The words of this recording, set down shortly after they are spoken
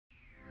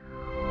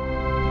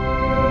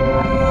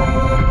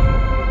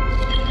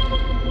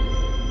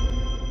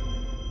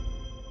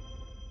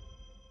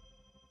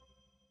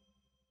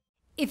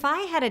If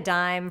I had a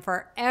dime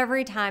for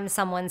every time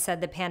someone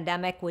said the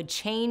pandemic would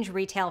change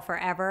retail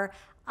forever,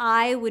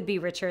 I would be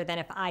richer than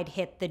if I'd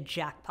hit the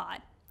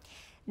jackpot.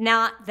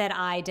 Not that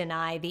I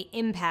deny the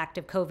impact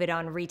of COVID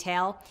on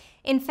retail.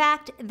 In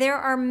fact, there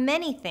are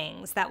many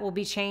things that will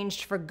be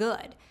changed for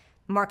good.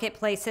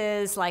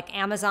 Marketplaces like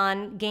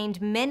Amazon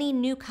gained many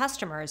new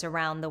customers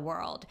around the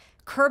world.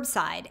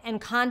 Curbside and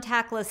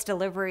contactless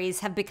deliveries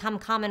have become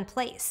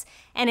commonplace.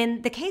 And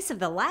in the case of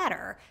the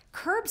latter,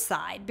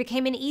 curbside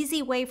became an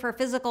easy way for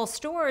physical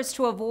stores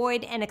to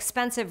avoid an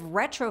expensive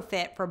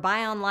retrofit for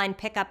buy online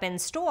pickup in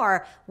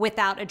store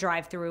without a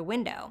drive-through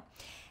window.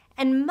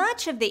 And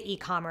much of the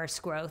e-commerce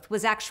growth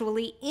was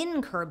actually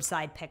in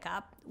curbside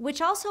pickup,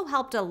 which also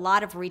helped a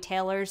lot of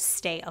retailers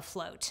stay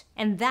afloat.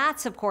 And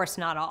that's, of course,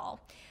 not all.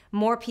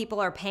 More people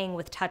are paying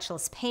with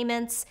touchless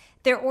payments,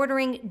 they're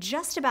ordering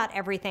just about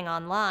everything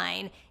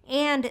online,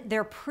 and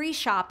they're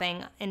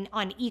pre-shopping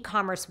on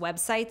e-commerce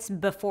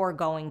websites before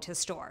going to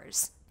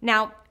stores.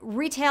 Now,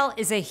 retail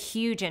is a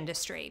huge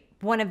industry,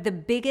 one of the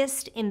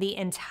biggest in the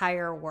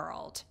entire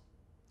world.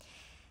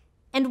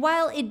 And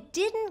while it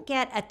didn't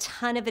get a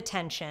ton of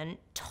attention,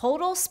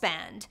 total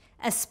spend,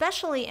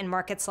 especially in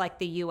markets like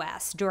the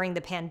US during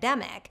the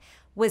pandemic,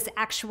 was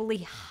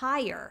actually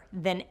higher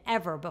than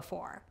ever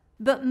before.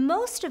 But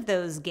most of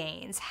those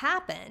gains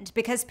happened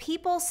because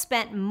people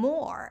spent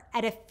more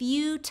at a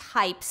few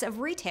types of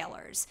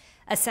retailers: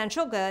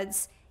 essential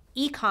goods,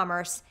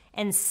 e-commerce,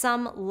 and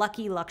some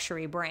lucky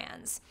luxury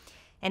brands.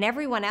 And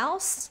everyone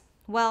else,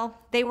 well,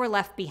 they were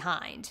left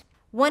behind.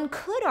 One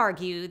could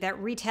argue that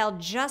retail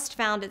just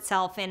found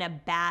itself in a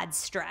bad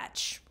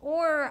stretch,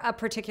 or a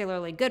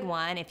particularly good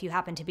one if you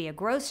happen to be a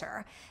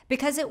grocer,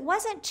 because it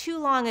wasn't too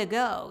long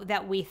ago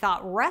that we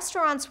thought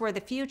restaurants were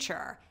the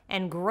future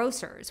and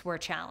grocers were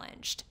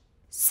challenged.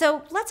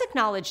 So let's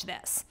acknowledge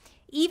this.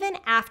 Even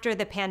after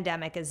the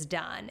pandemic is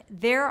done,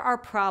 there are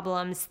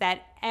problems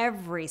that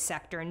every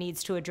sector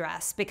needs to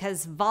address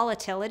because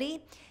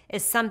volatility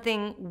is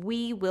something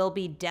we will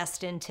be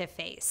destined to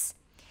face.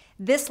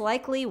 This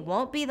likely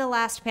won't be the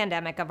last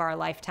pandemic of our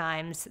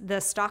lifetimes,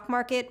 the stock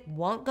market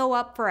won't go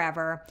up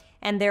forever,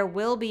 and there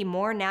will be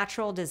more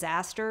natural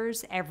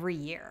disasters every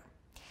year.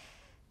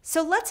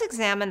 So let's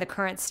examine the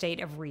current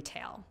state of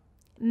retail.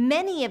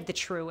 Many of the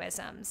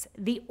truisms,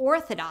 the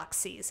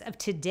orthodoxies of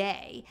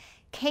today,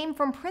 came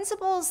from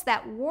principles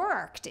that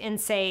worked in,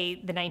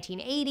 say, the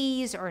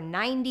 1980s or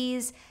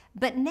 90s,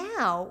 but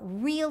now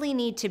really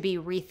need to be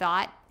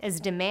rethought as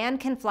demand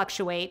can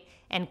fluctuate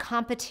and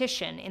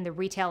competition in the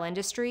retail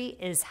industry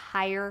is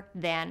higher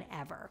than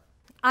ever.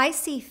 I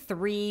see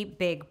three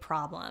big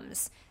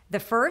problems. The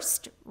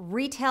first,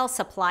 retail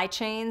supply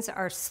chains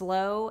are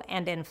slow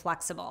and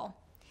inflexible,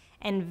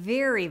 and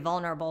very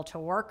vulnerable to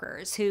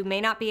workers who may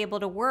not be able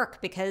to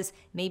work because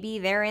maybe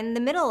they're in the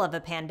middle of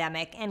a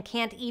pandemic and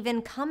can't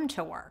even come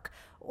to work,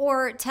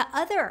 or to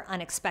other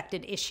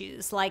unexpected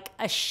issues like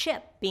a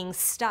ship being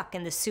stuck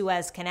in the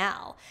Suez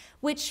Canal,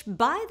 which,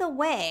 by the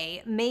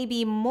way, may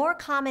be more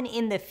common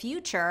in the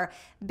future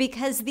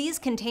because these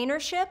container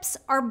ships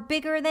are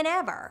bigger than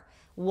ever.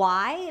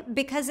 Why?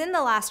 Because in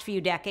the last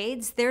few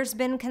decades, there's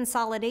been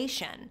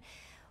consolidation.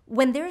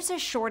 When there's a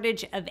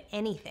shortage of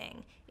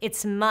anything,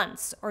 it's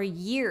months or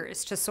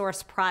years to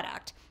source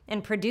product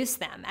and produce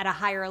them at a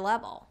higher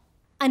level.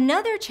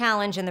 Another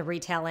challenge in the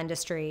retail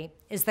industry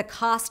is the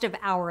cost of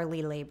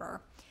hourly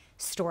labor.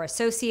 Store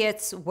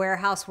associates,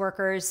 warehouse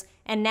workers,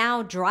 and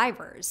now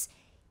drivers.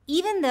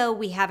 Even though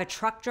we have a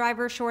truck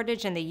driver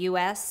shortage in the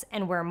US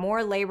and where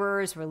more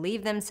laborers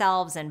relieve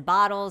themselves in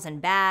bottles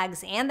and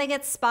bags and they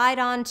get spied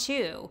on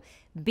too,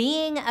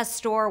 being a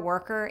store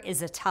worker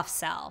is a tough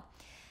sell.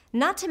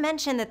 Not to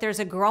mention that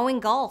there's a growing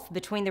gulf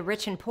between the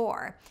rich and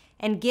poor.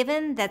 And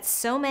given that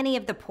so many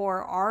of the poor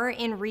are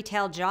in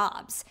retail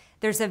jobs,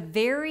 there's a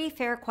very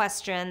fair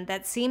question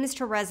that seems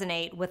to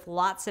resonate with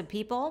lots of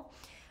people.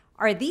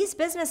 Are these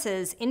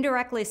businesses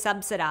indirectly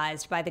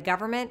subsidized by the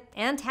government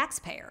and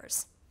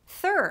taxpayers?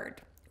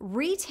 Third,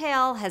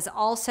 retail has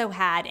also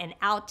had an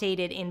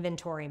outdated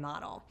inventory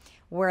model,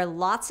 where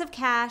lots of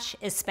cash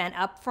is spent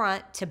up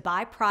front to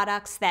buy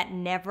products that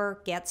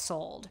never get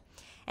sold.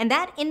 And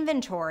that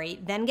inventory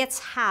then gets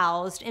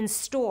housed in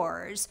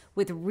stores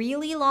with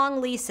really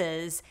long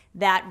leases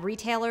that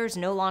retailers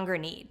no longer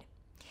need.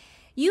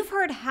 You've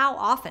heard how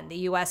often the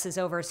US is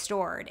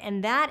overstored,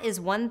 and that is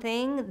one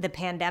thing the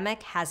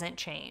pandemic hasn't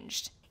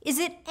changed. Is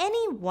it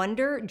any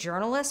wonder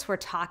journalists were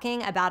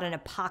talking about an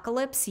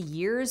apocalypse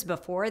years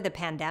before the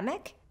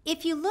pandemic?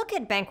 If you look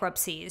at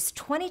bankruptcies,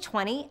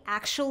 2020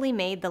 actually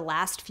made the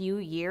last few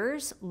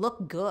years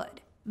look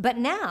good. But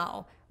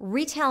now,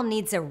 retail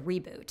needs a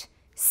reboot.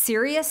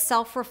 Serious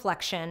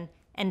self-reflection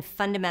and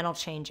fundamental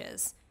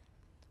changes.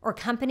 Or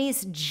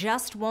companies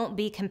just won't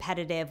be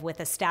competitive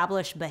with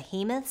established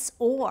behemoths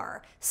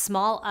or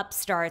small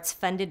upstarts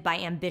funded by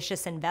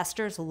ambitious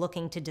investors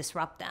looking to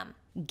disrupt them.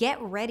 Get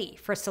ready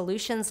for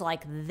solutions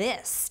like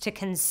this to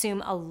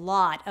consume a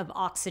lot of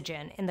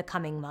oxygen in the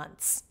coming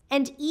months.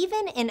 And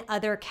even in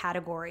other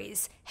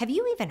categories, have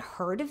you even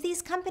heard of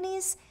these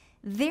companies?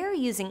 They're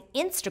using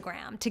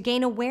Instagram to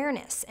gain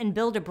awareness and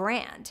build a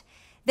brand.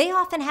 They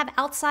often have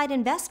outside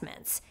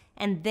investments,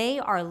 and they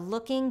are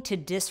looking to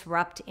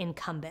disrupt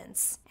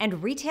incumbents.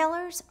 And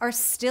retailers are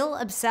still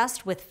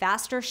obsessed with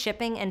faster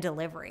shipping and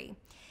delivery.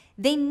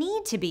 They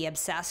need to be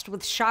obsessed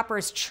with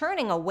shoppers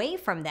churning away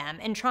from them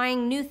and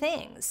trying new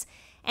things.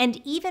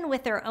 And even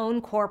with their own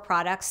core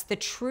products, the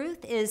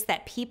truth is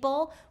that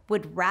people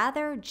would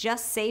rather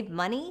just save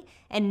money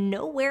and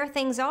know where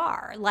things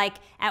are, like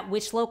at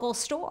which local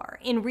store,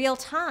 in real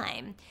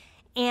time.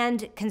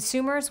 And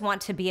consumers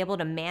want to be able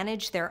to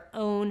manage their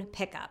own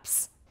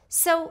pickups.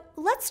 So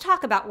let's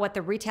talk about what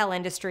the retail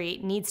industry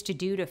needs to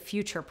do to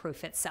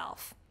future-proof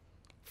itself.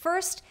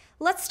 First,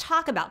 let's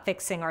talk about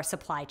fixing our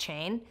supply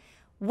chain.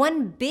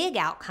 One big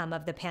outcome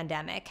of the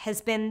pandemic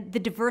has been the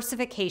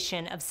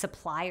diversification of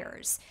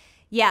suppliers.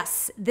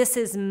 Yes, this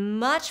is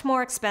much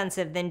more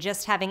expensive than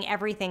just having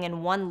everything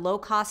in one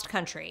low-cost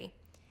country,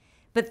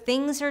 but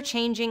things are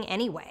changing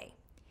anyway.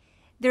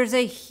 There's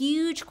a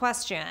huge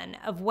question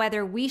of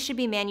whether we should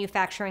be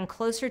manufacturing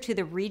closer to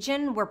the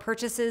region where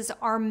purchases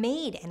are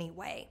made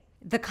anyway.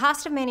 The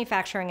cost of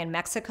manufacturing in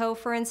Mexico,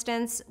 for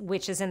instance,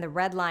 which is in the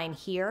red line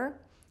here,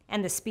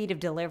 and the speed of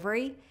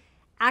delivery,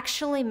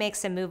 actually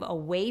makes a move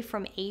away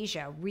from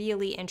Asia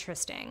really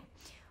interesting.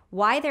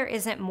 Why there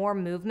isn't more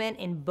movement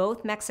in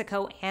both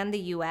Mexico and the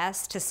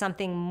US to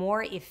something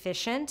more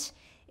efficient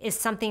is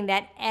something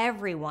that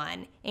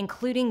everyone,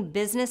 including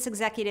business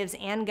executives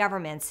and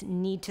governments,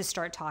 need to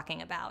start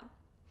talking about.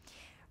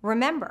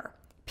 Remember,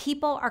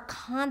 people are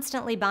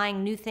constantly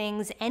buying new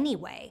things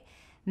anyway.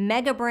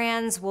 Mega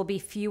brands will be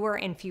fewer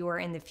and fewer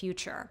in the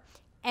future.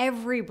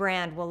 Every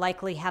brand will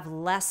likely have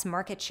less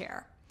market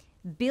share.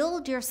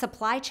 Build your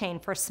supply chain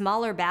for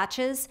smaller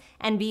batches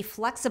and be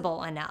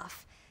flexible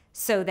enough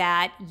so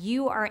that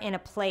you are in a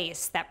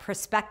place that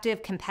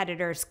prospective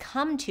competitors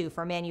come to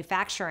for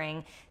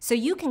manufacturing so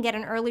you can get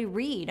an early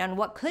read on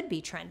what could be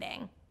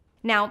trending.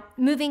 Now,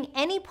 moving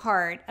any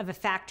part of a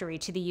factory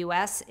to the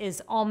US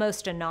is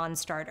almost a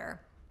non-starter.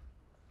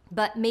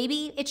 But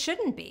maybe it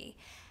shouldn't be.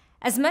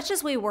 As much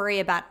as we worry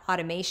about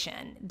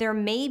automation, there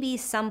may be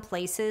some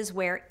places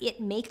where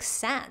it makes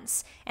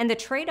sense, and the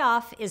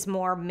trade-off is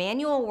more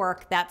manual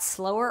work that's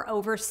slower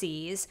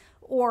overseas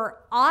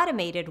or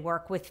automated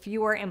work with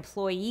fewer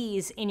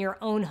employees in your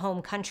own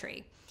home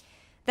country.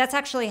 That's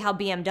actually how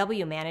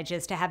BMW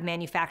manages to have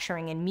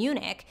manufacturing in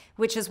Munich,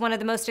 which is one of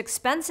the most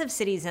expensive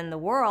cities in the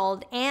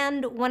world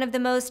and one of the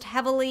most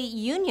heavily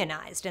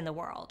unionized in the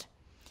world.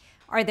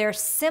 Are there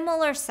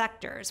similar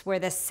sectors where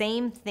the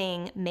same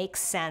thing makes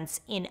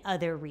sense in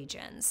other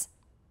regions?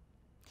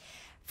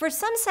 For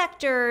some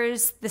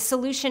sectors, the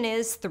solution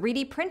is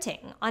 3D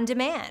printing on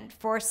demand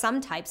for some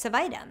types of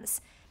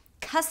items.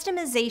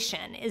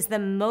 Customization is the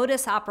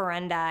modus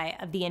operandi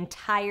of the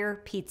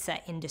entire pizza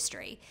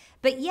industry.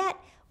 But yet,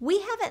 we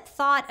haven't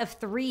thought of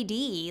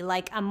 3D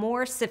like a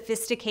more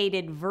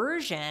sophisticated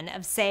version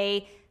of,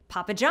 say,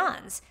 Papa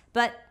John's,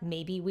 but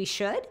maybe we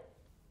should?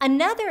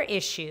 Another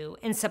issue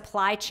in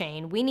supply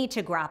chain we need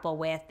to grapple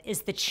with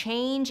is the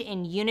change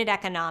in unit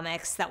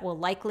economics that will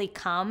likely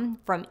come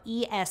from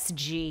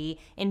ESG,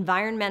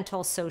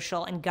 environmental,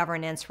 social, and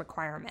governance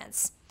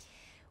requirements.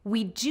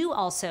 We do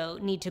also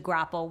need to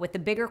grapple with the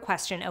bigger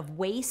question of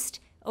waste,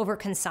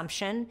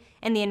 overconsumption,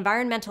 and the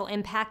environmental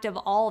impact of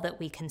all that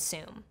we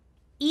consume.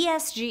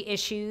 ESG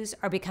issues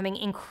are becoming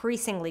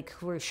increasingly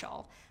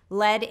crucial,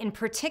 led in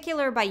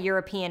particular by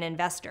European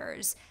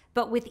investors,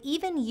 but with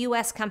even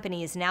US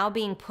companies now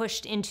being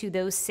pushed into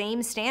those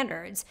same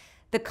standards,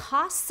 the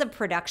costs of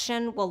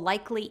production will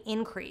likely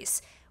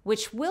increase,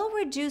 which will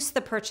reduce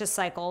the purchase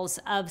cycles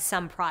of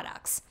some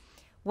products.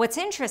 What's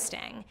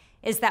interesting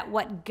is that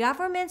what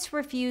governments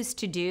refuse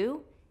to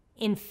do,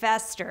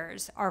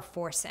 investors are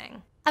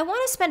forcing. I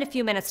want to spend a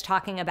few minutes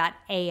talking about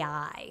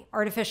AI,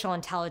 artificial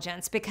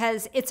intelligence,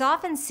 because it's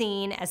often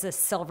seen as a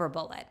silver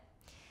bullet.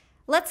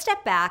 Let's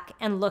step back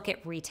and look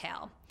at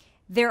retail.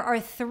 There are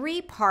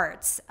 3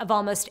 parts of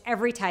almost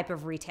every type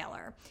of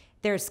retailer.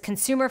 There's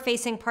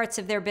consumer-facing parts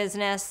of their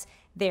business,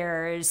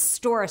 there's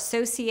store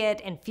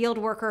associate and field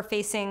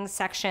worker-facing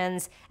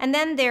sections, and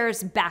then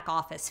there's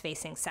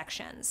back-office-facing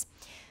sections.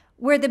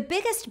 Where the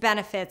biggest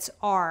benefits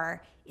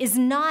are is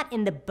not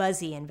in the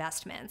buzzy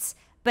investments,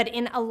 but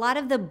in a lot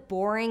of the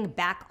boring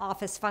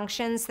back-office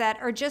functions that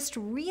are just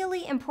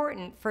really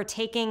important for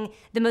taking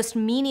the most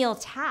menial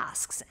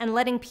tasks and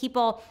letting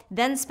people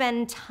then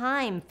spend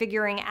time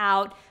figuring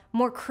out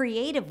more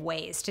creative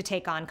ways to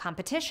take on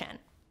competition.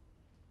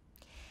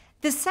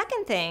 The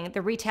second thing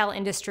the retail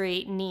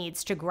industry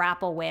needs to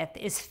grapple with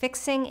is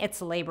fixing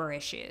its labor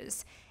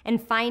issues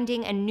and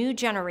finding a new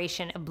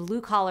generation of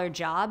blue-collar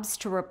jobs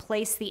to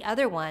replace the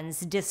other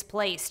ones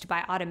displaced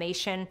by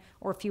automation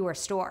or fewer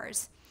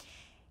stores.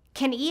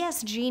 Can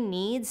ESG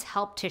needs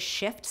help to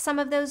shift some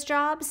of those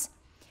jobs?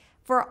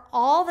 For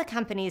all the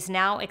companies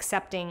now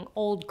accepting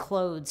old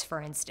clothes,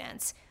 for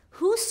instance,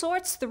 who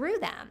sorts through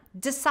them,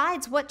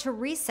 decides what to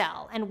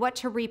resell and what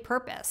to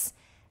repurpose?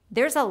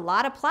 There's a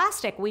lot of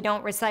plastic we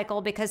don't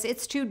recycle because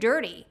it's too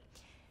dirty.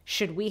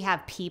 Should we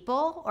have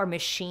people or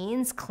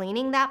machines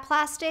cleaning that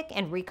plastic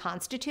and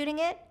reconstituting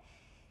it?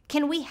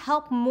 Can we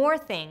help more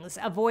things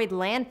avoid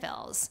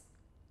landfills?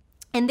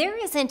 And there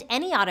isn't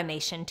any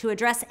automation to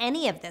address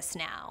any of this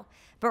now,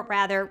 but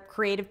rather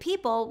creative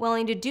people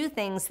willing to do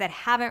things that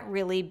haven't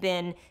really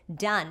been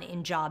done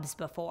in jobs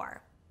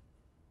before.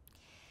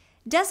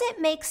 Does it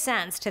make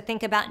sense to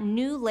think about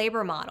new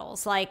labor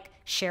models like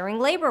sharing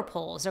labor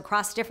pools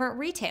across different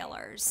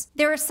retailers?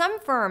 There are some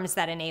firms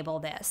that enable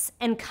this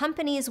and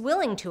companies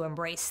willing to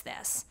embrace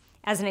this.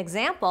 As an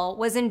example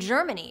was in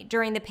Germany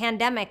during the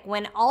pandemic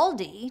when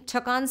Aldi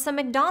took on some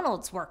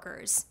McDonald's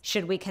workers.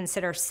 Should we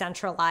consider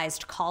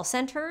centralized call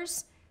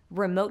centers,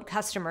 remote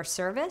customer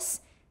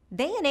service?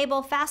 They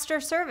enable faster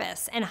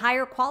service and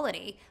higher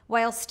quality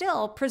while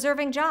still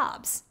preserving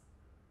jobs.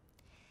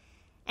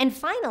 And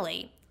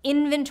finally,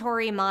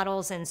 inventory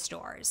models in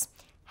stores.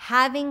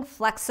 Having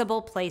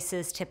flexible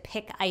places to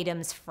pick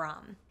items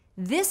from.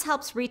 This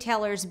helps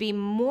retailers be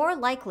more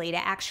likely to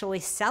actually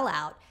sell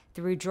out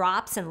through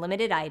drops in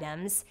limited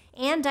items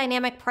and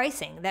dynamic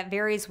pricing that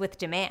varies with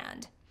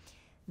demand.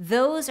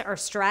 Those are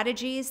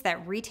strategies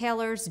that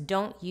retailers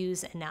don't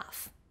use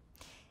enough.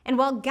 And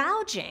while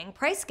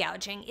price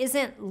gouging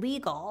isn't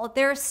legal,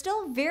 there are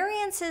still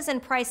variances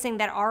in pricing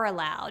that are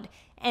allowed,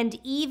 and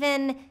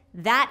even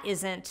that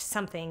isn't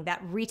something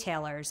that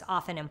retailers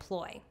often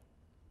employ.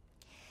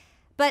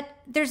 But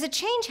there's a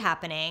change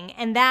happening,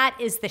 and that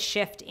is the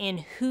shift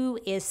in who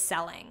is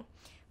selling.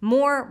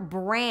 More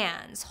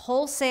brands,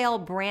 wholesale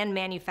brand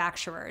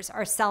manufacturers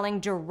are selling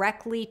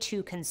directly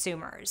to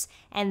consumers,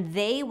 and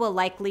they will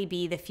likely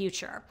be the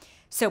future.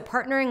 So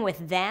partnering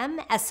with them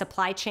as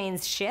supply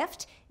chains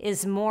shift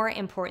is more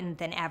important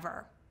than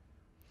ever.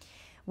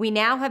 We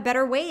now have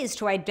better ways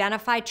to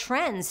identify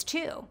trends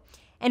too.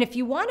 And if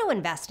you want to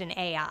invest in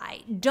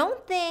AI,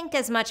 don't think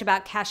as much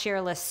about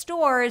cashierless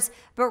stores,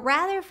 but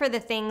rather for the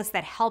things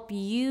that help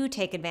you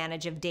take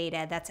advantage of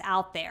data that's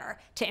out there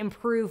to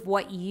improve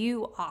what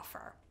you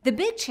offer. The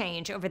big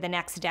change over the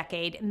next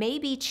decade may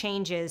be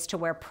changes to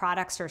where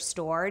products are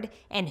stored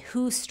and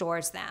who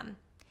stores them.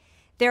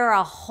 There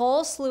are a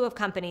whole slew of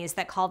companies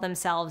that call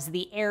themselves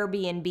the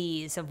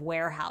Airbnbs of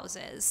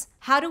warehouses.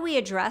 How do we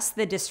address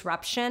the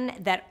disruption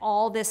that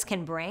all this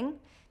can bring?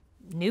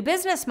 New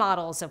business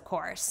models, of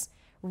course.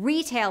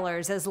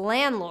 Retailers as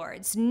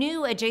landlords,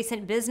 new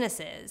adjacent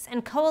businesses,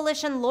 and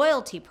coalition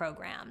loyalty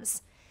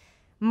programs.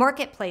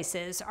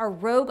 Marketplaces are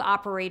rogue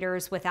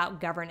operators without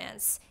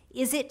governance.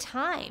 Is it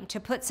time to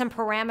put some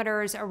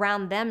parameters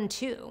around them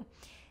too?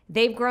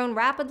 They've grown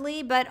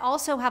rapidly, but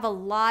also have a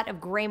lot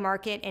of gray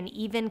market and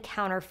even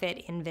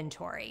counterfeit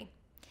inventory.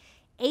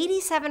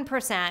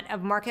 87%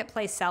 of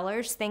marketplace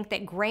sellers think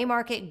that gray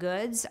market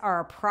goods are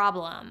a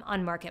problem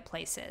on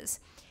marketplaces.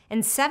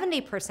 And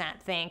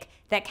 70% think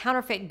that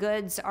counterfeit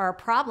goods are a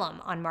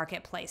problem on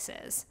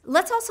marketplaces.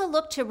 Let's also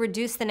look to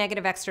reduce the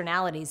negative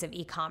externalities of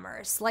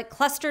e-commerce, like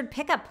clustered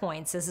pickup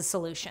points as a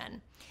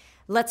solution.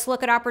 Let's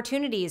look at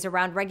opportunities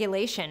around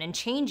regulation and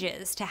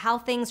changes to how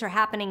things are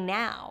happening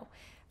now.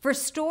 For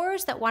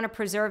stores that want to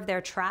preserve their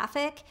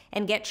traffic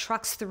and get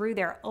trucks through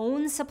their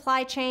own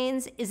supply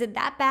chains, is it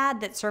that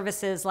bad that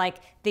services like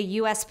the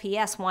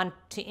USPS want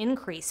to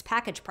increase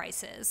package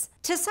prices?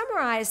 To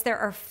summarize, there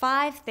are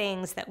 5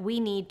 things that we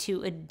need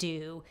to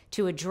do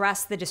to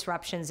address the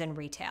disruptions in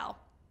retail.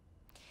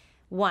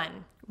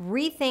 1,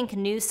 rethink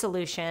new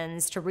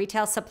solutions to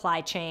retail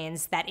supply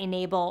chains that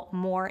enable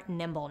more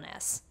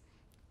nimbleness.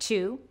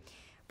 2,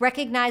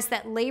 recognize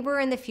that labor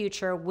in the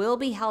future will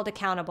be held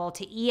accountable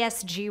to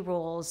ESG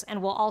rules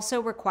and will also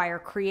require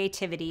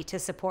creativity to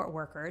support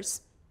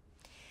workers.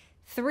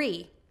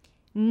 3,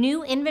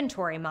 new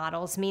inventory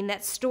models mean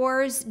that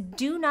stores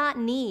do not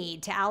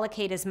need to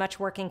allocate as much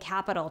working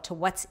capital to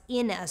what's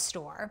in a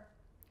store.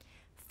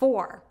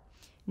 4,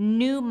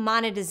 new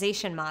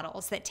monetization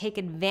models that take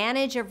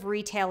advantage of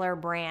retailer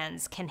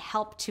brands can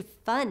help to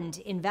fund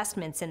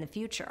investments in the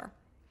future.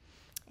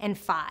 And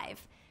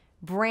 5,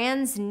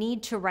 brands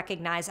need to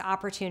recognize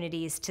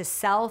opportunities to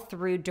sell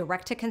through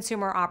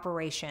direct-to-consumer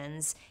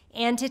operations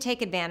and to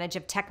take advantage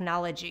of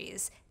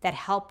technologies that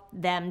help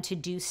them to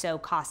do so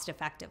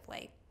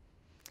cost-effectively.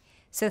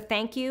 So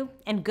thank you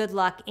and good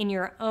luck in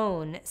your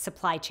own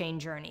supply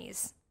chain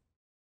journeys.